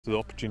The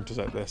opportunities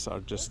like this are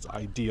just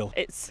ideal.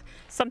 It's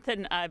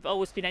something I've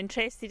always been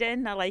interested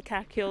in. I like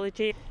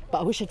archaeology.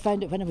 But I wish I'd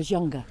found it when I was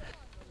younger.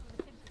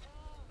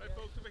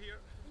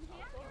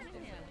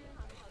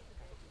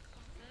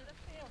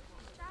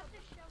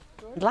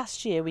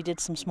 Last year we did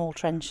some small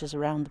trenches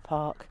around the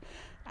park,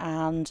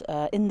 and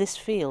in this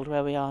field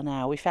where we are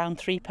now we found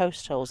 3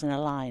 post holes in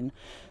a line.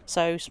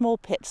 So small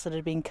pits that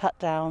had been cut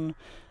down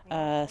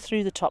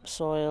through the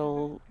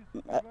topsoil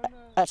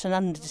at an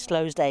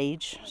undisclosed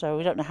age, so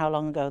we don't know how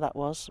long ago that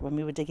was when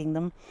we were digging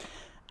them.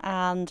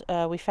 And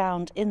we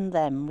found in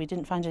them, we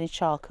didn't find any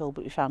charcoal,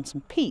 but we found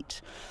some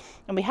peat.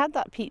 And we had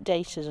that peat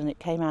dated, and it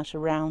came out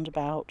around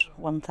about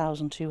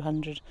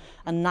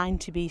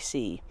 1290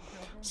 BC,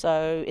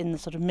 so in the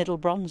sort of Middle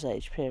Bronze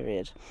Age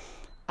period.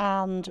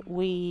 And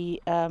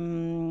we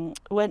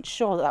weren't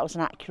sure that that was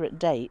an accurate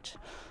date.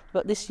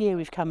 But this year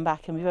we've come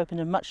back and we've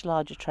opened a much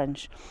larger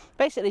trench,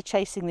 basically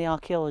chasing the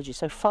archaeology,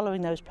 so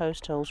following those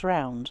post holes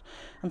round.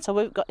 And so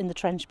what we've got in the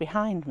trench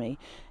behind me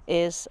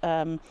is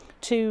 2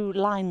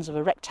 lines of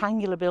a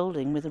rectangular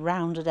building with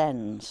rounded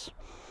ends.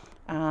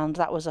 And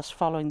that was us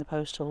following the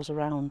post holes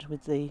around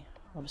with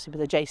obviously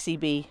with the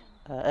JCB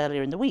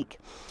earlier in the week.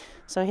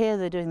 So here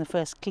they're doing the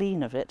first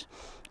clean of it,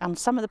 and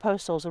some of the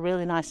post holes are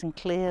really nice and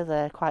clear.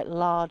 They're quite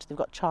large, they've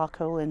got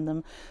charcoal in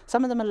them.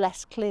 Some of them are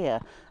less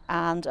clear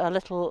and are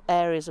little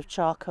areas of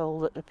charcoal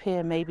that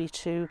appear maybe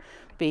to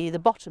be the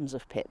bottoms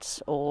of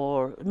pits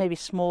or maybe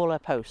smaller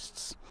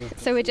posts.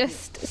 So we're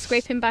just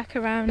scraping back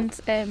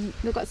around.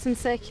 We've got some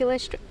circular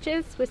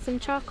structures with some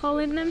charcoal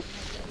in them.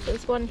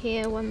 There's one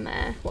here, one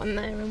there,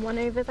 and one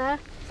over there.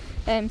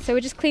 So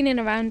we're just cleaning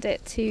around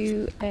it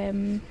to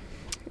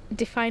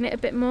define it a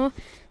bit more.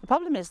 The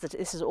problem is that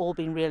this has all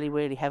been really,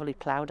 really heavily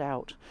ploughed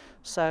out.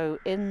 So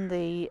in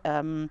the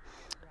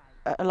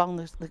along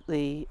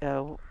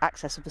the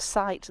access of the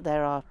site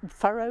there are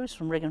furrows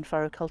from rig and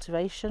furrow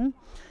cultivation,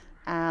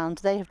 and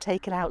they have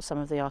taken out some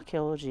of the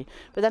archaeology.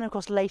 But then of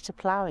course later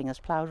ploughing has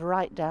ploughed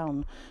right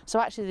down.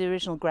 So actually the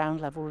original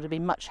ground level would have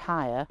been much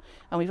higher,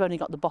 and we've only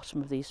got the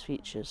bottom of these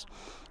features.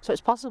 So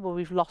it's possible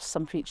we've lost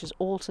some features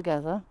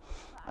altogether.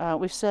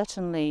 We've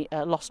certainly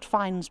lost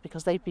finds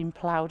because they've been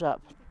ploughed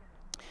up.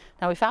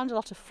 Now we found a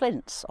lot of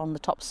flints on the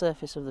top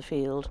surface of the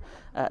field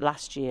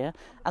last year,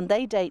 and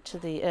they date to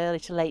the early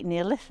to late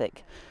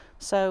Neolithic.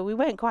 So we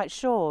weren't quite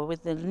sure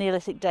with the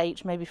Neolithic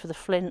date, maybe for the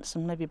flints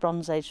and maybe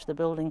Bronze Age for the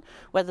building,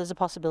 whether there's a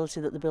possibility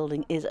that the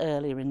building is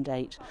earlier in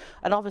date.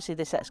 And obviously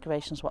this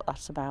excavation is what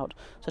that's about.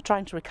 So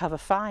trying to recover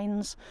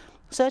finds.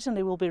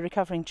 Certainly we'll be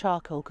recovering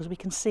charcoal because we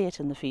can see it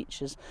in the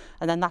features,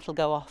 and then that'll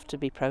go off to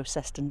be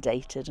processed and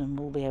dated, and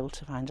we'll be able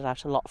to find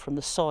out a lot from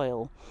the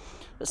soil.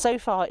 But so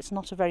far it's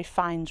not a very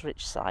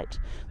finds-rich site.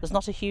 There's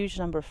not a huge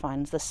number of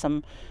finds. There's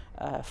some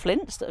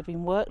flints that have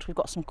been worked. We've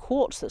got some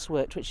quartz that's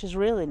worked, which is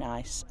really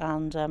nice,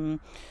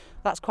 and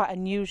that's quite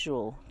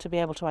unusual to be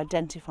able to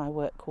identify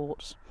work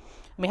quartz.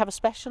 And we have a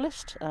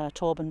specialist,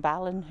 Torben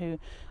Ballin, who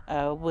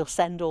we'll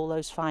send all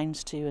those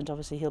finds to, and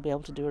obviously he'll be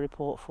able to do a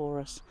report for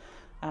us.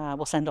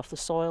 We'll send off the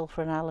soil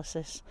for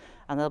analysis,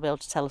 and they'll be able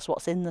to tell us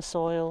what's in the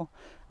soil,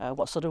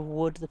 what sort of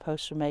wood the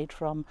posts were made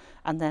from,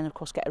 and then of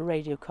course get a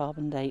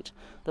radiocarbon date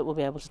that will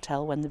be able to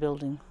tell when the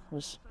building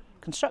was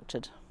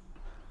constructed.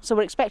 So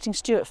we're expecting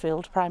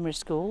Stuartfield Primary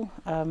School.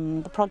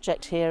 The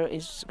project here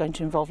is going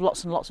to involve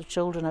lots and lots of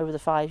children over the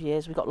 5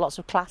 years. We've got lots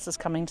of classes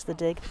coming to the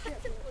dig.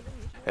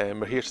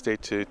 We're here today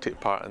to take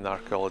part in the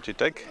archaeology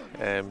dig.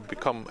 We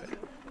come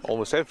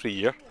almost every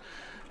year.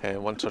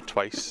 Once or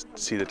twice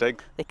to see the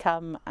dig. They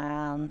come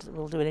and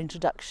we'll do an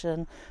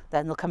introduction,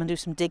 then they'll come and do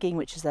some digging,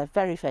 which is their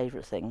very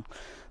favourite thing.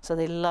 So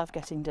they love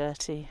getting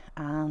dirty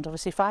and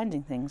obviously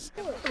finding things.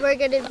 We're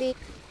going to be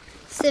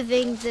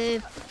sieving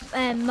the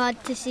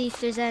mud to see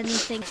if there's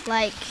anything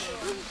like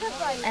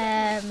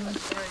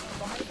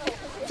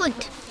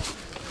flint.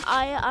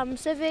 I am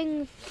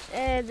sieving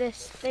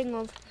this thing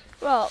of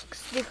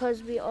rocks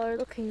because we are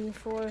looking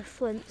for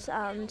flints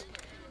and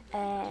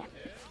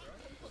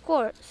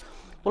quartz.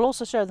 We'll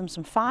also show them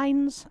some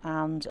finds,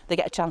 and they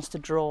get a chance to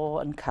draw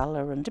and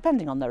colour, and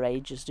depending on their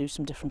ages do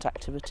some different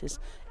activities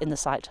in the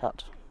site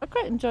hut. I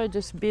quite enjoy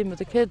just being with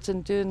the kids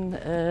and doing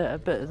a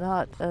bit of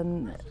that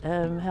and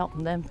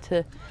helping them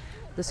to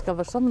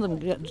discover. Some of them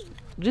get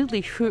really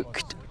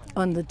hooked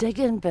on the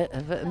digging bit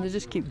of it, and they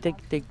just keep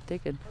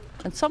digging.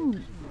 And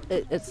some,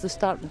 it's the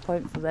starting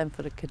point for them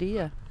for a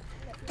career.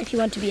 If you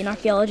want to be an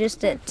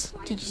archaeologist, it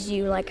teaches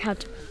you like how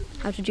to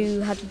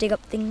dig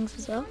up things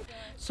as well.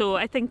 So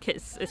I think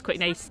it's quite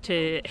nice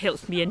to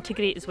helps me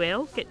integrate as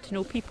well, get to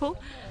know people.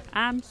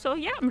 So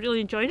yeah, I'm really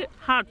enjoying it.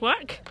 Hard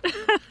work,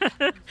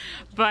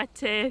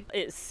 but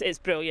it's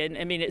brilliant.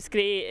 I mean, it's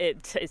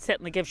great. It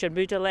certainly gives your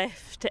mood a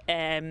lift.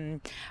 I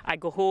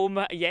go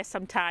home. Yes,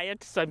 I'm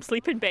tired, so I'm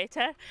sleeping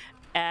better.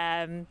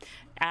 And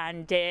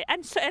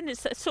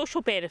it's a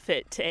social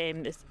benefit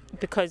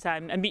because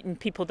I'm meeting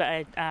people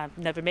that I've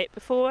never met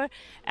before.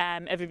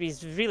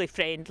 Everybody's really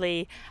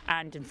friendly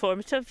and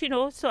informative, you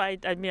know, so I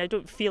mean I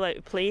don't feel out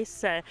of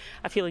place. I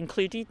feel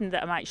included and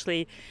that I'm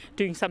actually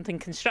doing something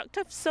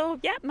constructive. So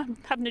yeah, I'm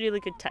having a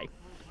really good time.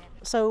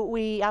 So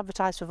we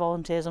advertise for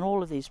volunteers on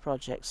all of these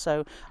projects.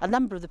 So a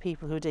number of the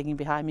people who are digging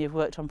behind me have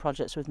worked on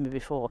projects with me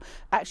before.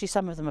 Actually,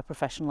 some of them are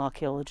professional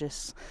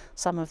archaeologists.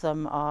 Some of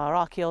them are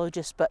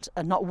archaeologists but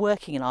are not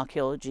working in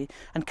archaeology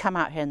and come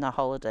out here in their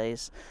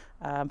holidays.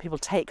 People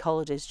take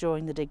holidays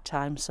during the dig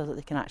time so that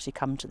they can actually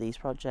come to these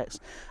projects.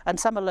 And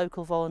some are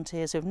local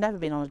volunteers who have never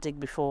been on a dig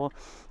before,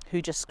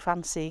 who just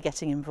fancy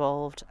getting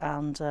involved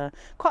and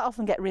quite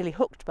often get really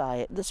hooked by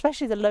it,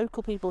 especially the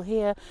local people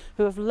here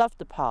who have loved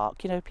the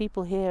park. You know,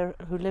 people here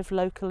who live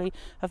locally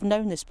have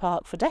known this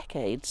park for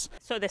decades.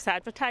 So this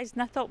advertised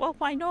and I thought, well,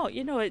 why not?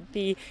 You know, it'd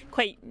be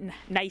quite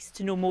nice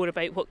to know more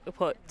about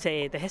what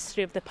the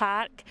history of the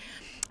park.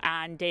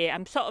 And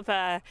I'm sort of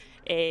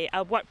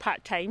I work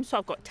part-time, so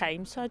I've got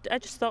time, so I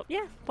just thought,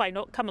 yeah, why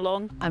not, come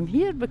along. I'm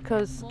here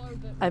because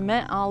I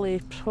met Ali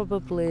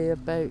probably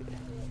about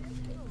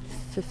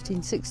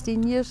 15,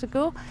 16 years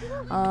ago,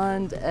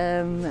 and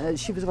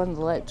she was one of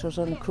the lecturers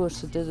on the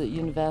course I did at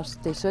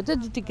university. So I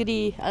did a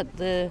degree at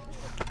the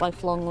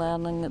lifelong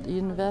learning at the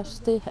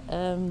university,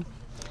 but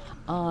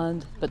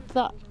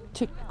that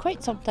took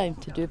quite some time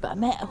to do, but I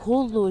met a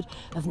whole load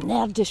of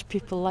nerdish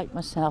people like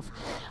myself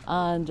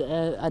and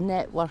a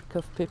network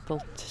of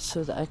people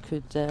so that I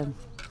could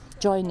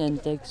join in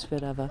digs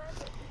wherever.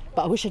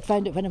 But I wish I'd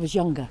found it when I was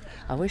younger.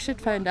 I wish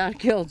I'd found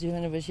archaeology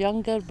when I was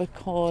younger,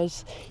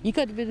 because you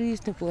got to be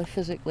reasonably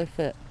physically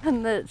fit.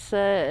 And it's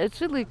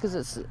really because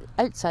it's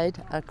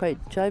outside. I quite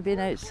enjoy being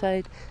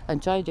outside. I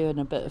enjoy doing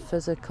a bit of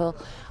physical.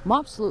 I'm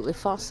absolutely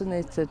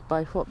fascinated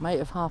by what might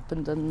have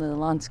happened in the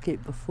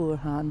landscape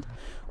beforehand.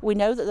 We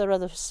know that there are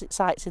other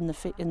sites in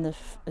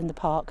the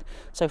park.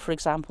 So, for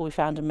example, we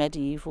found a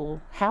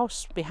medieval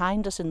house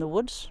behind us in the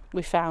woods.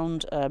 We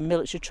found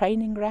military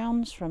training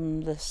grounds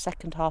from the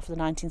second half of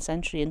the 19th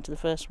century into the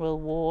First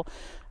World War.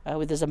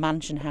 There's a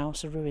mansion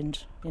house, a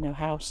ruined,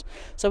 house.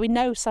 So we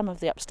know some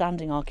of the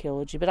upstanding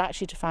archaeology, but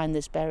actually to find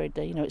this buried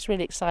there, it's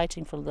really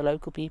exciting for the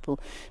local people,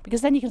 because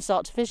then you can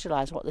start to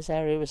visualise what this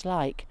area was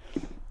like,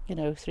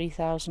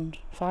 3,000,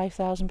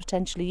 5,000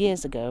 potentially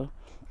years ago.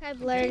 I'm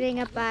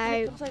learning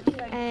about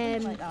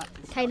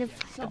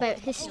about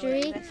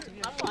history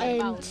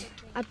and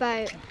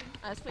about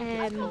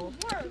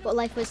what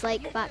life was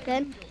like back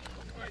then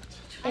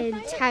and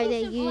how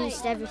they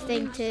used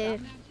everything to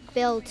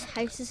build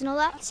houses and all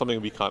that.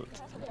 Something we can't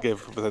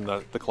give within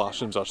the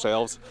classrooms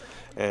ourselves,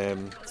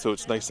 so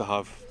it's nice to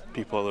have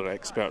people that are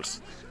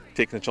experts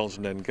taking the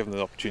children in, giving them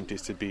the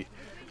opportunities to be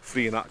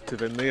free and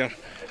active in there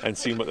and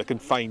seeing what they can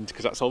find,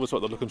 because that's always what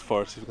they're looking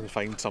for, see if we can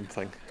find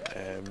something.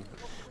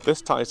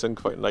 This ties in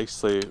quite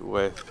nicely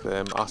with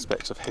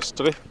aspects of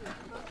history,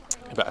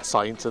 a bit of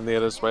science in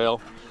there as well,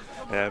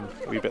 a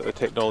wee bit of the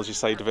technology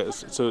side of it.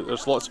 So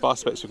there's lots of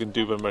aspects we can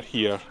do when we're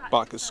here.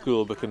 Back at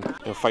school we can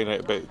find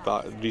out about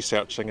that,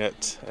 researching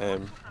it,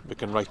 we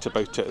can write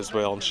about it as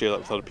well and share it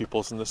with other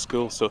pupils in the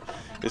school. So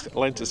it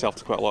lends itself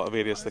to quite a lot of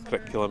areas of the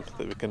curriculum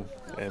that we can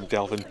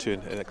delve into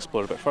and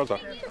explore a bit further.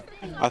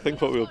 I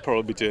think what we'll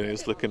probably be doing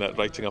is looking at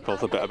writing up a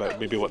little bit about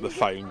maybe what they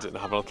found and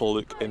having a little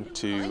look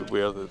into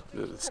where the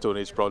Stone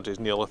Age, Bronze Age,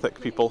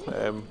 Neolithic people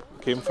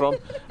came from,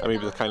 and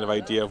maybe the kind of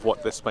idea of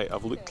what this might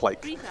have looked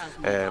like,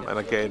 and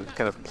again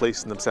kind of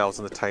placing themselves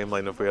in the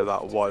timeline of where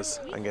that was,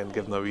 and again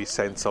giving them a wee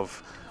sense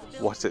of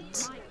what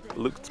it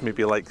looked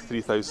maybe like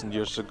 3,000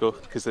 years ago,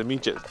 because the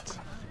immediate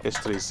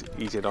history is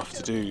easy enough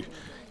to do.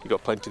 You've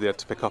got plenty there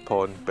to pick up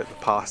on, but the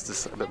past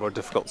is a bit more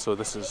difficult, so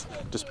this is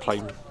just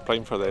prime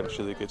for them. It's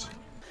really good.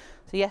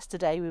 So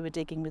yesterday we were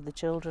digging with the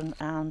children,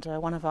 and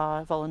one of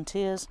our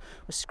volunteers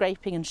was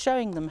scraping and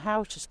showing them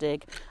how to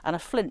dig, and a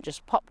flint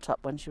just popped up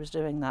when she was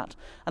doing that.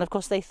 And of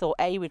course they thought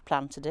A, we'd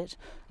planted it,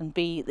 and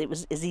B, it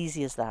was as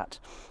easy as that.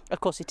 Of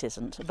course it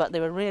isn't, but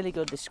they were really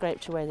good. They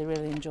scraped away, they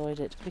really enjoyed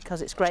it,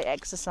 because it's great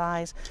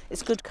exercise,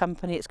 it's good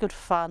company, it's good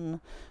fun.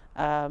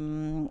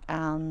 And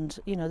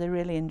they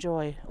really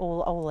enjoy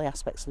all the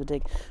aspects of the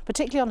dig,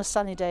 particularly on a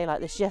sunny day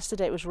like this.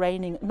 Yesterday it was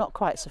raining, not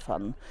quite so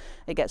fun.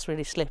 It gets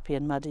really slippy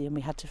and muddy and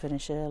we had to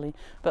finish early,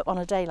 but on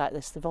a day like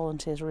this the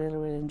volunteers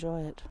really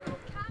enjoy it.